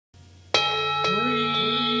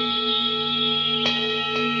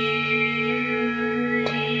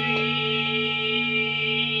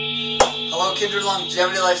your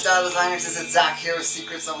longevity lifestyle designers. This is Zach here with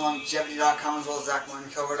secretsoflongevity.com as well as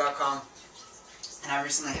martin-kilgour.com. And I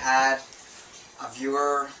recently had a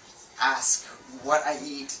viewer ask what I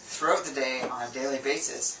eat throughout the day on a daily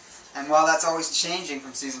basis. And while that's always changing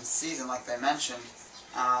from season to season, like I mentioned,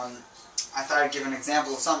 I thought I'd give an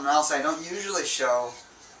example of something else I don't usually show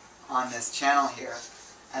on this channel here.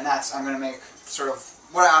 And that's, I'm going to make sort of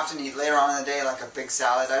what I often eat later on in the day, like a big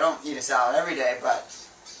salad. I don't eat a salad every day, but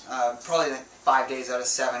probably like 5 days out of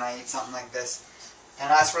 7 I eat something like this.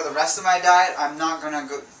 And as for the rest of my diet, I'm not going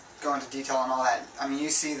to go into detail on all that. I mean, you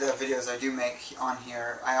see the videos I do make on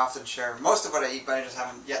here. I often share most of what I eat, but I just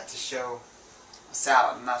haven't yet to show a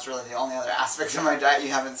salad, and that's really the only other aspect of my diet you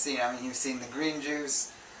haven't seen. I mean, you've seen the green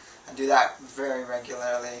juice. I do that very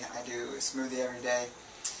regularly. I do a smoothie every day.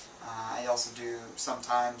 I also do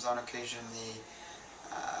sometimes, on occasion, the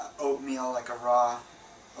oatmeal, like a raw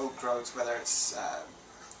oat groats, whether it's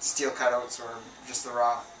steel cut oats or just the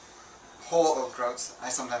raw whole oat groats. I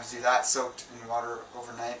sometimes do that soaked in water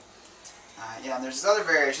overnight. Yeah, and there's other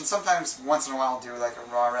variations. Sometimes once in a while I'll do like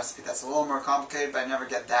a raw recipe that's a little more complicated, but I never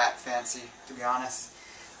get that fancy, to be honest.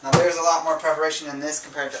 Now there's a lot more preparation in this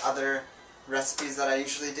compared to other recipes that I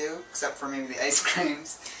usually do, except for maybe the ice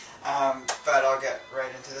creams. But I'll get right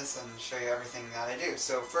into this and show you everything that I do.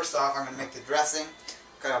 So first off, I'm going to make the dressing.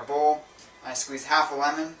 Got a bowl. I squeeze half a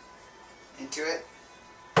lemon into it.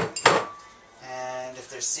 And if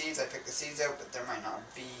there's seeds, I pick the seeds out, but there might not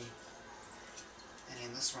be any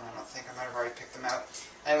in this one. I don't think. I might have already picked them out.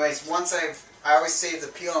 Anyways, I always save the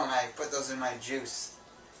peel and I put those in my juice.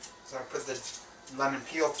 So I put the lemon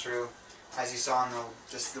peel through, as you saw in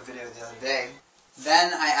just the video the other day.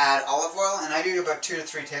 Then I add olive oil, and I do about 2 to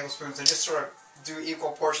 3 tablespoons. I just sort of do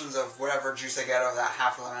equal portions of whatever juice I get out of that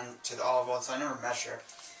half a lemon to the olive oil, so I never measure.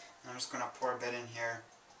 And I'm just going to pour a bit in here.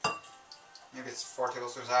 Maybe it's 4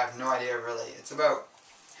 tablespoons. I have no idea really. It's about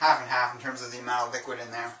half and half in terms of the amount of liquid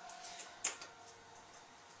in there.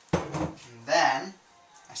 And then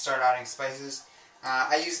I start adding spices.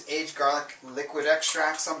 I use aged garlic liquid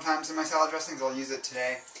extract sometimes in my salad dressings. I'll use it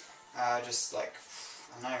today. Just like,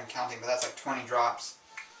 I'm not even counting, but that's like 20 drops.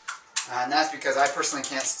 And that's because I personally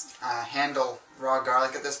can't handle raw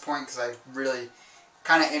garlic at this point, because I really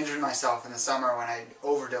kind of injured myself in the summer when I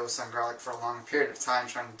overdosed on garlic for a long period of time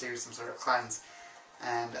trying to do some sort of cleanse.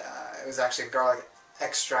 And it was actually a garlic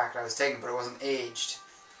extract I was taking, but it wasn't aged.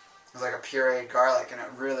 It was like a pureed garlic, and I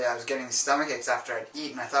was getting stomach aches after I'd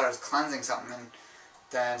eaten. I thought I was cleansing something, and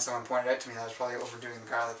then someone pointed out to me that I was probably overdoing the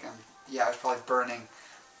garlic, and yeah, I was probably burning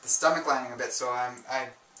the stomach lining a bit. So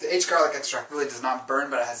the aged garlic extract really does not burn,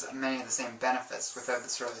 but it has many of the same benefits without the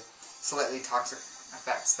sort of slightly toxic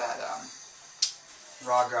effects that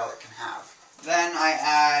raw garlic can have. Then I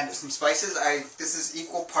add some spices. This is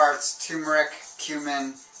equal parts turmeric,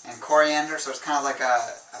 cumin, and coriander, so it's kind of like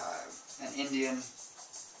an Indian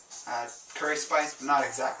curry spice, but not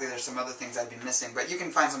exactly. There's some other things I'd be missing, but you can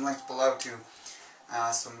find some links below to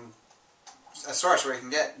a source where you can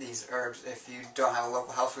get these herbs if you don't have a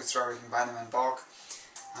local health food store where you can buy them in bulk.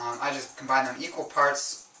 I just combine them equal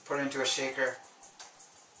parts, put it into a shaker,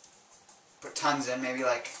 put tons in, maybe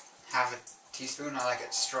like half a teaspoon. I like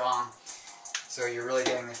it strong, so you're really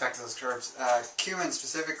getting the effect of those herbs. Cumin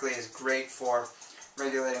specifically is great for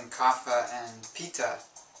regulating kapha and pitta,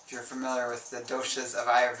 if you're familiar with the doshas of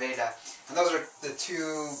Ayurveda. And those are the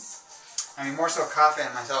two, I mean, more so kapha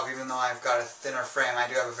in myself, even though I've got a thinner frame, I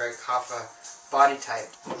do have a very kapha body type.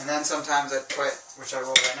 And then sometimes I put, which I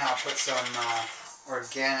will right now, put some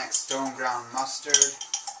organic stone ground mustard.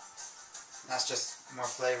 That's just more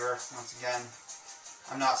flavor. Once again,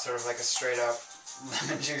 I'm not sort of like a straight up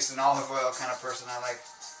lemon juice and olive oil kind of person. I like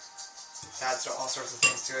to add all sorts of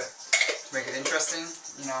things to it to make it interesting.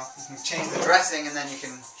 You know, you can change the dressing, and then you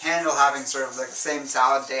can handle having sort of like the same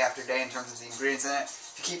salad day after day in terms of the ingredients in it.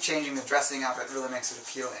 If you keep changing the dressing up, it really makes it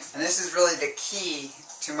appealing. And this is really the key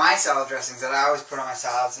to my salad dressings that I always put on my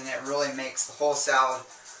salads, and it really makes the whole salad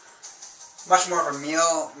much more of a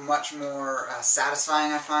meal, much more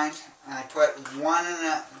satisfying, I find. And I put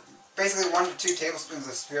basically 1 to 2 tablespoons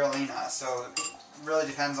of spirulina, so it really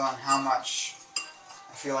depends on how much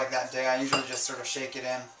I feel like that day. I usually just sort of shake it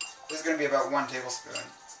in. This is going to be about 1 tablespoon.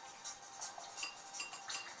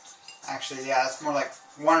 Actually, yeah, that's more like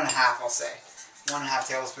 1.5, I'll say. 1.5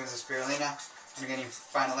 tablespoons of spirulina. And again, you can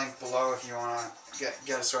find a link below if you want to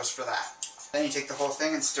get a source for that. Then you take the whole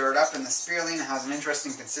thing and stir it up, and the spirulina has an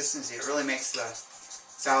interesting consistency. It really makes the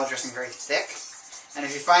salad dressing very thick. And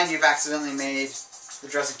if you find you've accidentally made the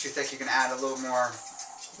dressing too thick, you can add a little more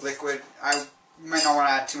liquid. You might not want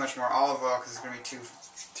to add too much more olive oil because it's going to be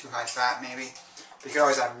too high fat maybe. But you can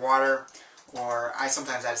always add water or I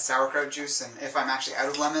sometimes add sauerkraut juice, and if I'm actually out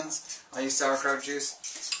of lemons, I'll use sauerkraut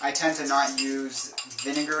juice. I tend to not use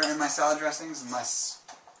vinegar in my salad dressings unless,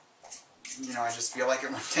 you know, I just feel like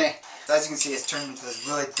it one day. So as you can see, it's turned into this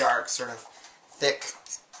really dark, sort of thick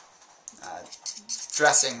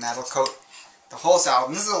dressing that'll coat the whole salad.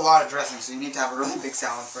 And this is a lot of dressing, so you need to have a really big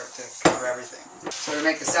salad for it to cover everything. So to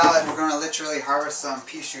make the salad, we're going to literally harvest some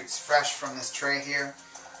pea shoots fresh from this tray here.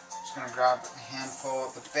 Just going to grab a handful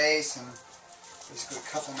at the base and basically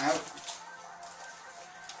cut them out.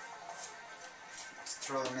 Let's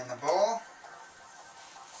throw them in the bowl.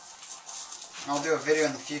 And I'll do a video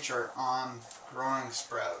in the future on growing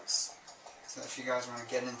sprouts. So if you guys want to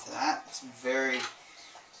get into that, it's a very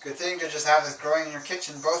good thing to just have this growing in your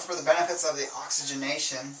kitchen, both for the benefits of the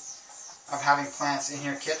oxygenation of having plants in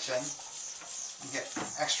your kitchen. You get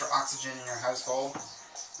extra oxygen in your household.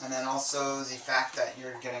 And then also the fact that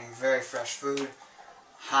you're getting very fresh food,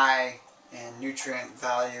 high in nutrient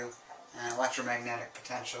value and electromagnetic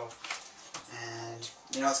potential. And,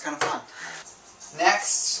 you know, it's kind of fun.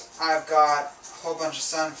 Next, I've got a whole bunch of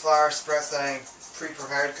sunflower sprouts that I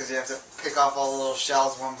pre-prepared, because you have to pick off all the little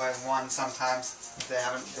shells one by one sometimes if they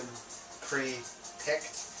haven't been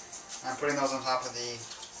pre-picked. I'm putting those on top of the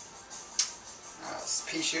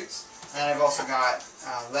pea shoots. And I've also got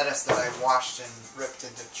lettuce that I washed and ripped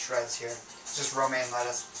into shreds here. It's just romaine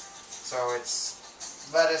lettuce. So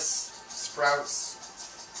it's lettuce, sprouts,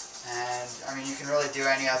 and I mean you can really do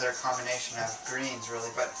any other combination of greens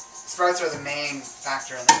really, but sprouts are the main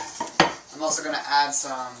factor in this. I'm also going to add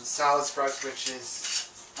some salad sprouts, which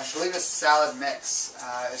is, I believe it's salad mix.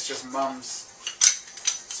 It's just Mum's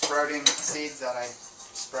sprouting seeds that I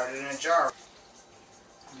sprouted in a jar.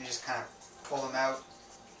 You just kind of pull them out.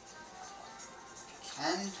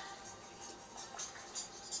 And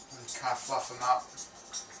kind of fluff them up.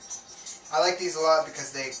 I like these a lot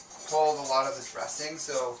because they hold a lot of the dressing,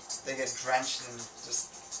 so they get drenched and just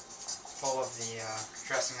full of the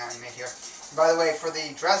dressing that we make here. And by the way, for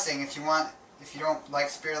the dressing, if you don't like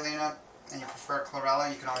spirulina and you prefer chlorella,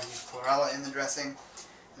 you can always use chlorella in the dressing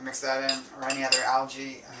and mix that in, or any other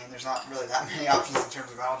algae. I mean, there's not really that many options in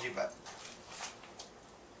terms of algae, but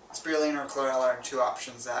spirulina or chlorella are two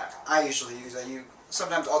options that I usually use. I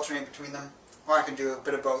sometimes alternate between them, or I can do a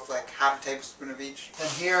bit of both, like half a tablespoon of each. Then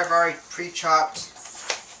here I've already pre-chopped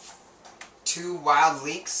 2 wild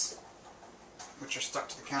leeks, which are stuck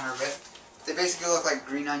to the counter a bit. They basically look like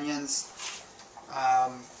green onions. I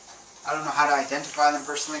don't know how to identify them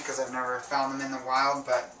personally because I've never found them in the wild,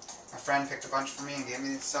 but my friend picked a bunch for me and gave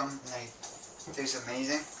me some, and they taste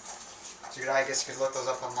amazing. So I guess you could look those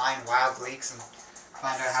up online, wild leeks, and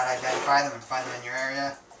find out how to identify them and find them in your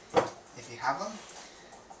area if you have them.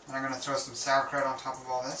 And I'm going to throw some sauerkraut on top of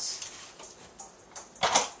all this.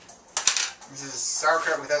 This is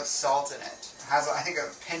sauerkraut without salt in it. It has, I think, a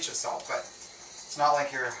pinch of salt, but it's not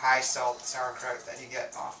like your high salt sauerkraut that you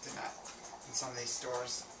get often in some of these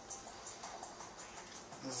stores.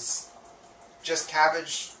 This is just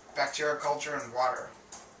cabbage, bacteria culture, and water.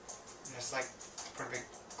 And just like put a big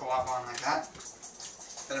glob on like that.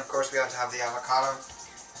 Then of course we have to have the avocado.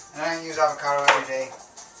 And I don't use avocado every day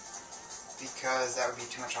because that would be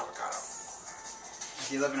too much avocado. If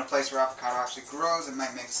you live in a place where avocado actually grows, it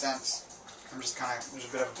might make sense. I'm just kind of, there's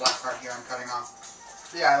a bit of a black part here I'm cutting off.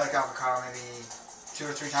 But yeah, I like avocado maybe 2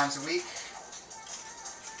 or 3 times a week.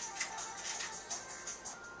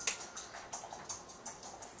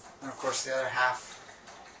 And of course the other half.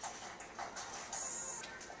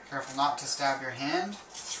 Careful not to stab your hand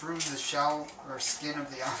through the shell or skin of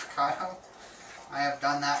the avocado. I have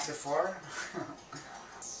done that before.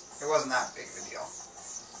 It wasn't that big of a deal.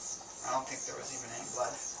 I don't think there was even any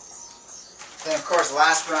blood. Then of course,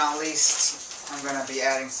 last but not least, I'm going to be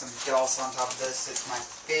adding some dulse on top of this. It's my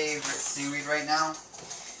favorite seaweed right now.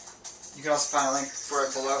 You can also find a link for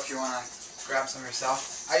it below if you want to grab some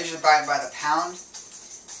yourself. I usually buy it by the pound,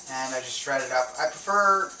 and I just shred it up. I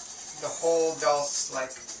prefer the whole dulse,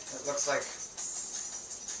 like it looks like.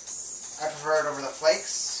 I prefer it over the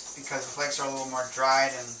flakes because the flakes are a little more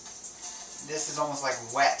dried, and this is almost like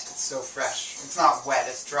wet. It's so fresh. It's not wet,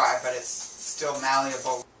 it's dry, but it's still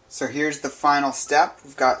malleable. So here's the final step.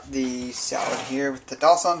 We've got the salad here with the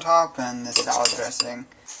dulse on top and the salad dressing.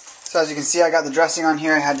 So as you can see, I got the dressing on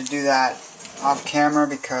here. I had to do that off camera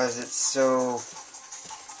because it's so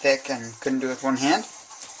thick and couldn't do it with one hand.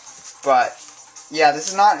 But yeah, this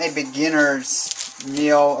is not a beginner's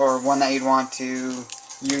meal or one that you'd want to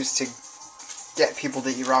use to get people to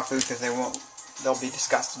eat raw food because they'll be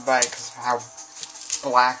disgusted by it because of how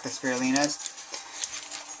black the spirulina is.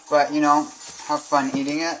 But you know, have fun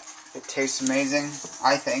eating it. It tastes amazing,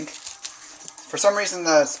 I think. For some reason,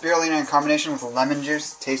 the spirulina in combination with lemon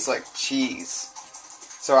juice tastes like cheese.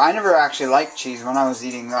 So I never actually liked cheese when I was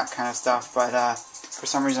eating that kind of stuff, but for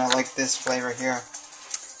some reason I like this flavor here.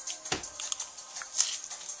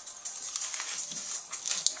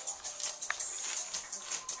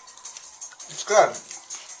 It's good.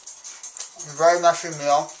 It's a very messy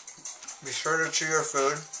meal. Be sure to chew your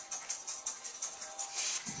food.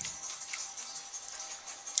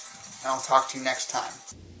 And I'll talk to you next time.